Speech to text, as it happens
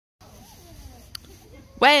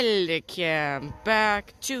Welcome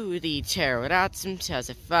back to the Pterodactyl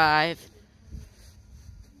 2005.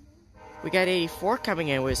 We got 84 coming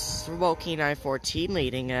in with Smoky 914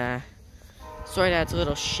 leading. Sorry that's a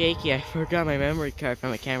little shaky. I forgot my memory card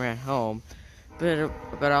from my camera at home, but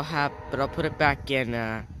I'll put it back in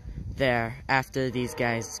there after these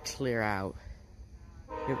guys clear out.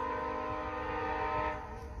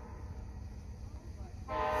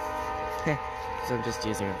 So I'm just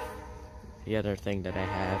using the other thing that I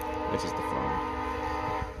have, which is the phone.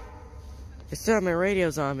 I still have my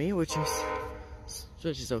radios on me, which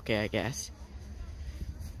is okay, I guess.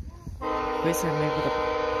 At least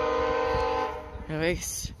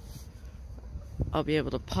I'll be able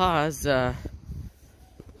to pause for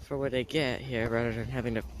what I get here, rather than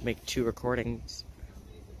having to make two recordings.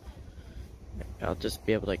 I'll just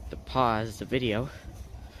be able to pause the video.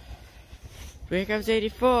 Here comes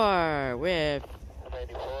 84 with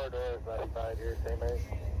 84 doors, 95 here, same age.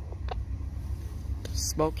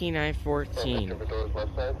 Smoky 914. Doors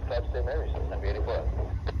left side, top same area, so 84.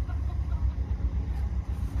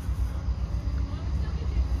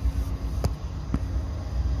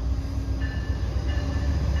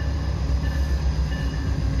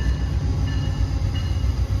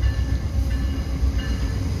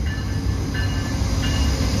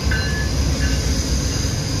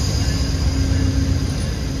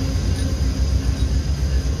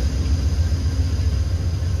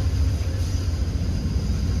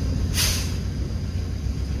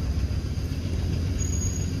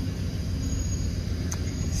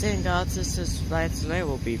 Saying God, sisters, flights, and I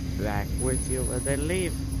will be back with you when they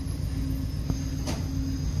leave.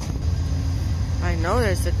 I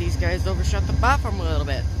noticed that these guys overshot the platform a little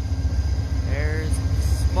bit. There's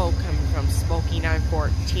smoke coming from Smoky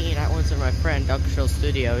 914. That one's from my friend Doug Show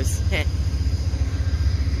Studios. And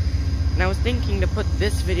I was thinking to put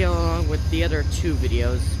this video along with the other two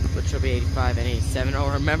videos, which will be 85 and 87. Oh,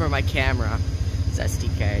 remember my camera. It's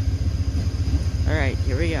SD card. Alright,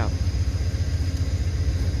 here we go.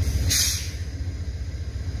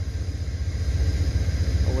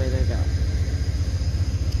 Away they go.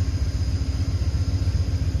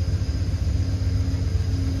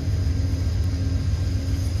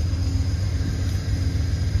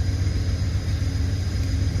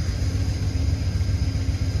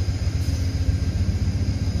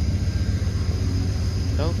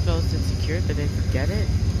 So close and secure, did they forget it?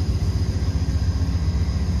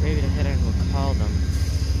 Maybe the header will call them.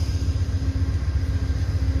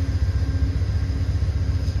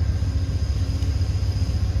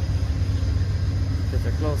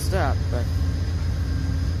 They're closed up, but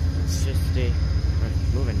it's just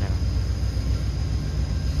moving now.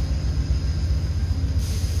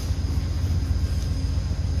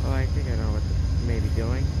 Oh, I think I know what they may be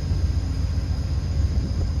doing.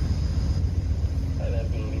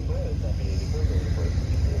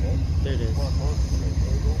 There it is.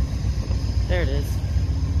 There it is.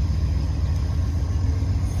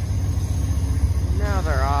 Now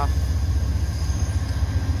they're off.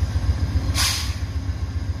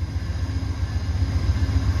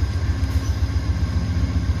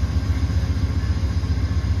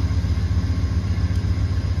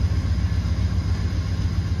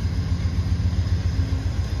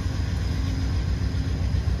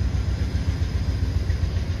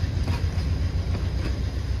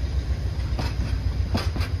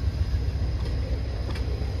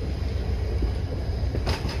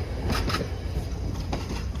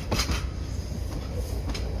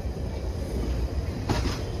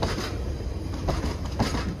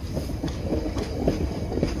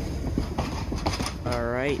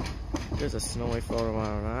 Alright, there's a snowy photo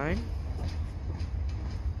 109.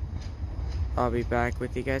 I'll be back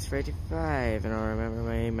with you guys for 85, and I'll remember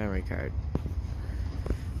my memory card.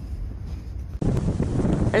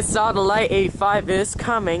 I saw the light. 85 is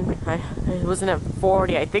coming. It wasn't at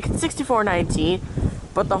 40, I think it's 6419,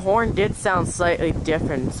 but the horn did sound slightly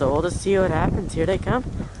different, so we'll just see what happens. Here they come.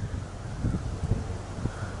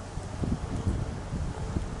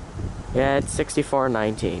 Yeah, it's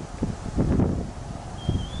 6419.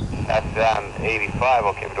 That's 85,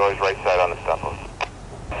 okay, doors right side on the stop. So,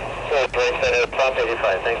 right side of the top,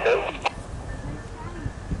 85, thanks, Ed.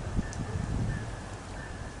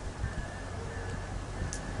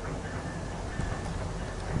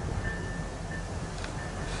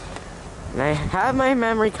 And I have my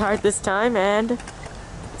memory card this time, and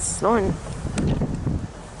it's snowing.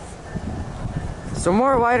 So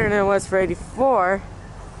more wider than it was for 84.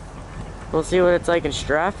 We'll see what it's like in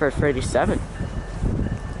Stratford for 87.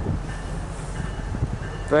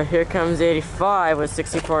 But here comes 85 with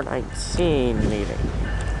 6419 leading.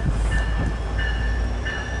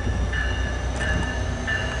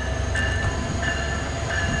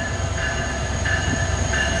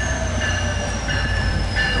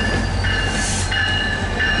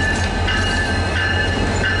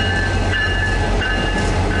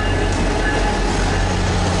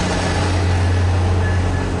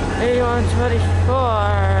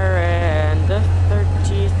 124 and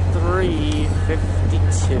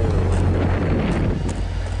 3352.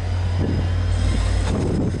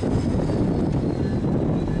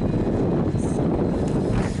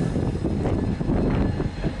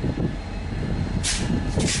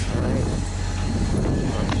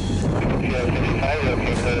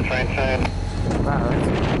 Wow,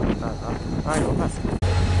 that's alright, we'll pass it.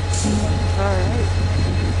 Alright.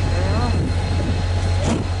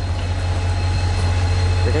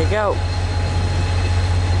 Here they go.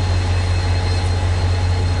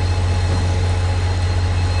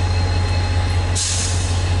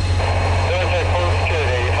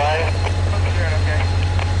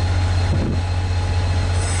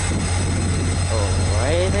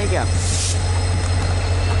 Away they go.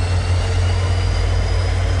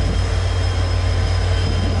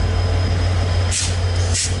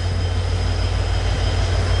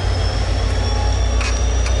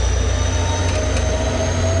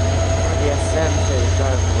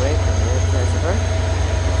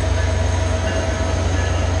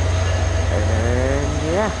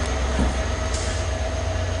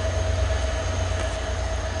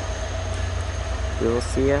 We'll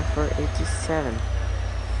see ya for 87.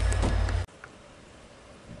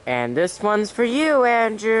 And this one's for you,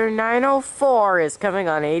 Andrew. 904 is coming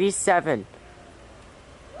on 87.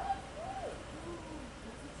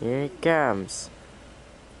 Here it comes.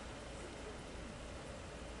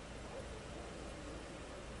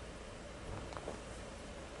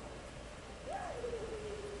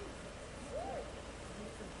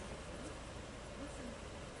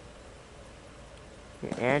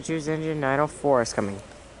 Andrew's engine 904 is coming.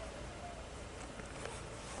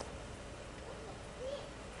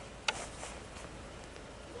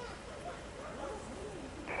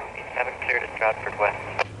 Haven't cleared at Stratford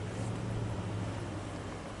West.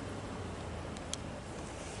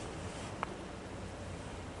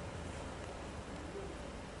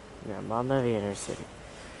 Yeah, I'm on the inner city.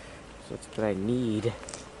 So that's what I need.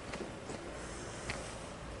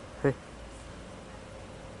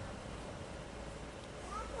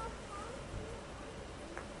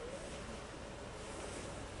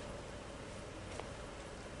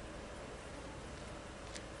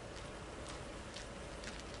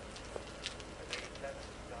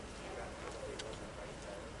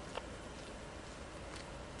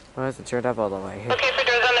 Well, it hasn't turned up all the way. Okay, for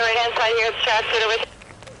doors on the right-hand side here at Stratford.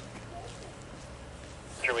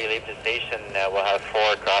 After we leave the station, we'll have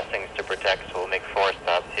 4 crossings to protect, so we'll make 4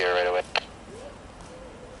 stops here right away.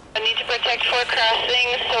 I need to protect 4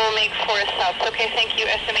 crossings, so we'll make 4 stops. Okay, thank you.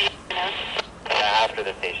 Estimate now. After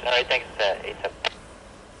the station. All right, thanks. 87.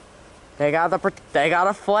 They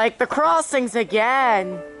gotta flank the crossings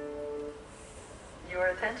again.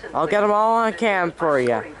 I'll get them all on cam for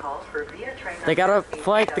you. They gotta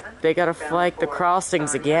flank the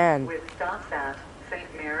crossings again. With stops at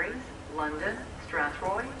St. Mary's, London,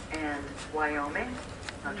 Strathroy, and Wyoming.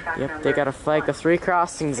 Yep, they gotta flank the 3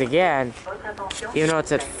 crossings again. Even though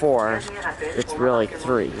it's at 4, it's really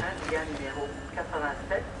 3.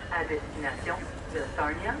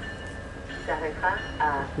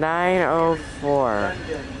 904.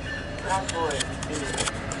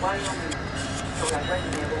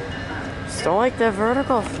 Just don't like the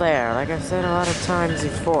vertical flare, like I've said a lot of times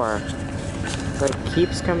before. But it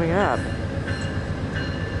keeps coming up.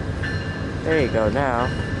 There you go now.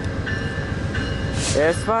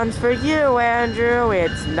 This one's for you, Andrew.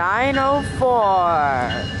 It's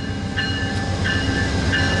 904.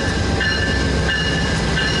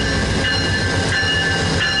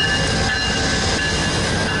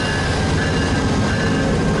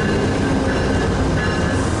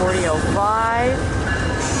 .4005,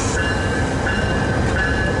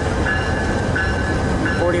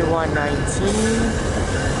 4119,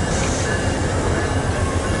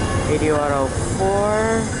 8104,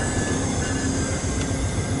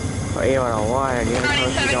 or 8101, and the other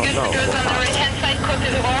ones you don't know.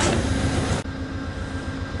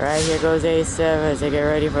 Alright, here goes A7 as they get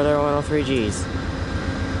ready for their 103Gs.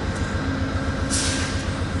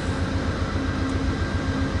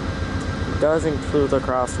 Does include the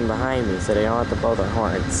crossing behind me, so they don't have to blow their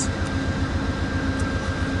horns.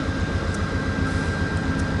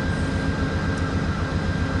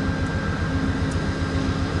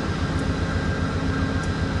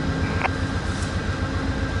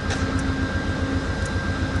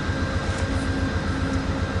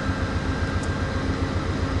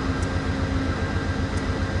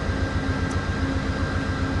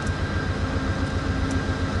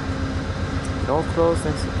 Don't close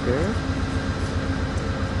and secure.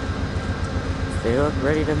 They look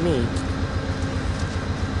ready to meet.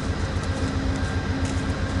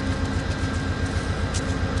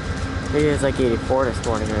 Maybe it was like 84 this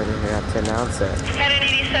morning, I didn't have to announce it. Canon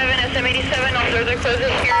 87, SM87, all doors are closed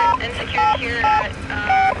here and secured here at,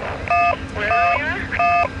 wherever we are.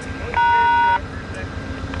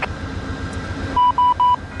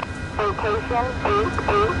 Location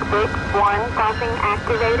 8861, crossing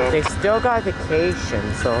activated. They still got vacation,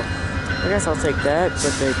 so I guess I'll take that,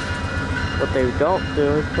 but what they don't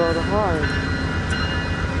do is blow the horn.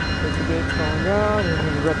 If the gate's going down and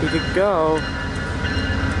you're ready to go,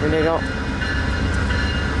 and they don't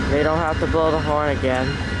have to blow the horn again.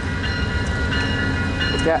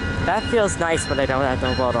 That feels nice when they don't have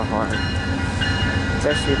to blow the horn.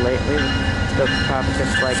 Especially lately, the traffic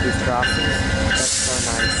is like these crossings. That's so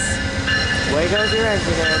nice. Way goes your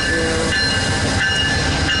engine, Andrew.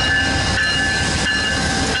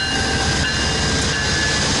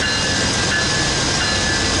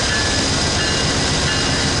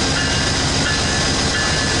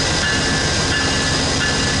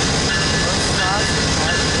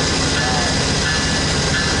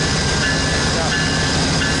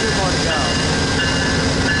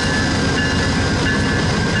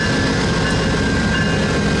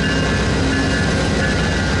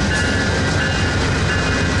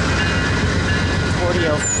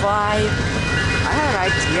 40:05. I have an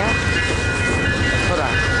idea. Hold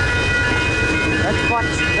on.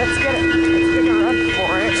 Let's get a run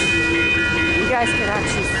for it. You guys can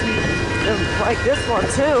actually see them like this one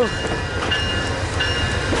too.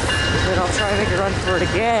 And then I'll try to make a run for it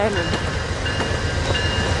again and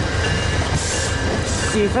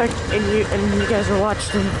see if you guys will watch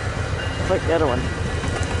them like the other one.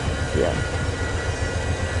 Yeah.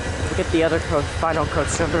 We'll get the other final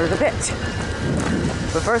coach number in a bit.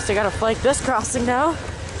 But first I gotta flank this crossing now.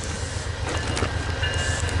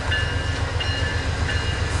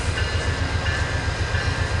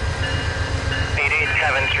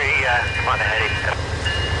 Come on ahead.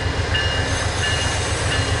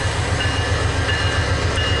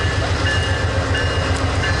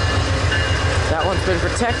 That one's been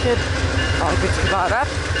protected. All good to come up.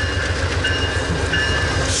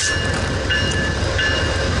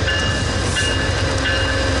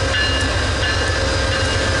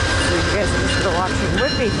 So you guys are just gonna watch him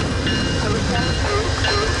with me.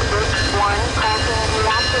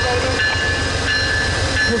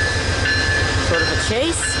 Sort of a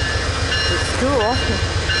chase. It's cool.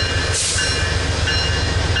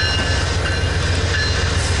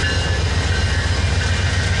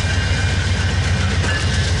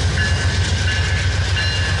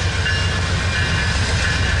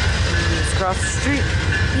 Just across the street,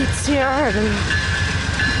 it's here, and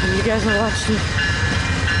you guys are watching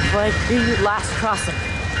like the last crossing.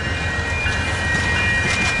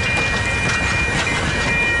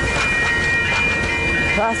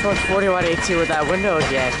 Last one's 4182 with that window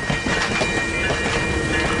again.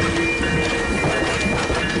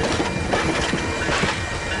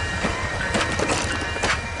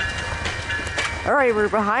 Alright, we're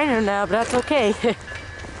behind him now, but that's okay.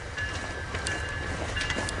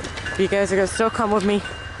 You guys are gonna still come with me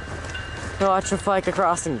to watch him flank the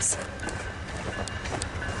crossings.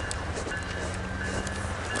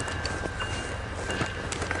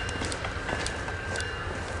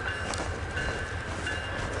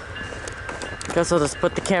 Guess I'll just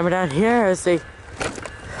put the camera down here as they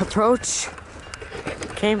approach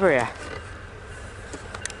Cambria.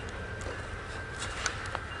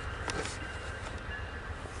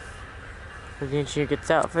 The engineer gets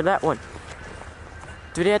out for that one.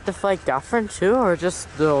 Do they have to flank Dufferin too, or just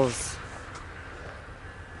those?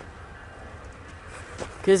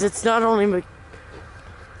 Because it's not only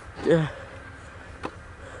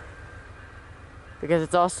because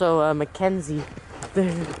it's also Mackenzie,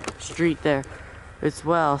 the street there as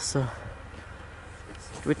well. So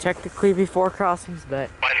it would technically be 4 crossings,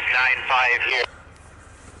 but 195 here.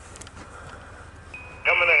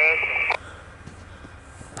 Coming ahead.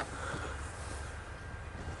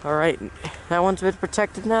 all right, that one's been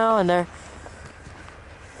protected now, and they're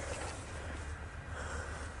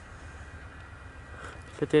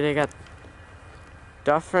but do they got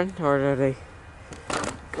Dufferin, or are they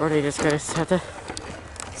just gonna have to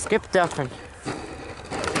skip Dufferin?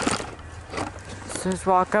 So just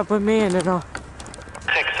walk up with me, and then I'll 6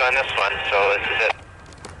 on this one, so this is it.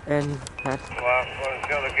 and that. Well,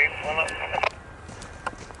 the other gates went up.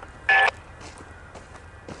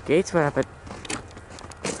 Gates went up at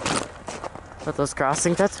those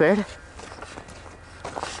crossings. That's weird.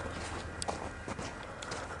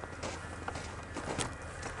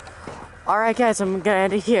 Alright guys, I'm gonna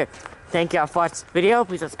end it here. Thank y'all for watching the video.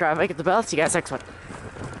 Please subscribe, like, hit the bell. See you guys next one.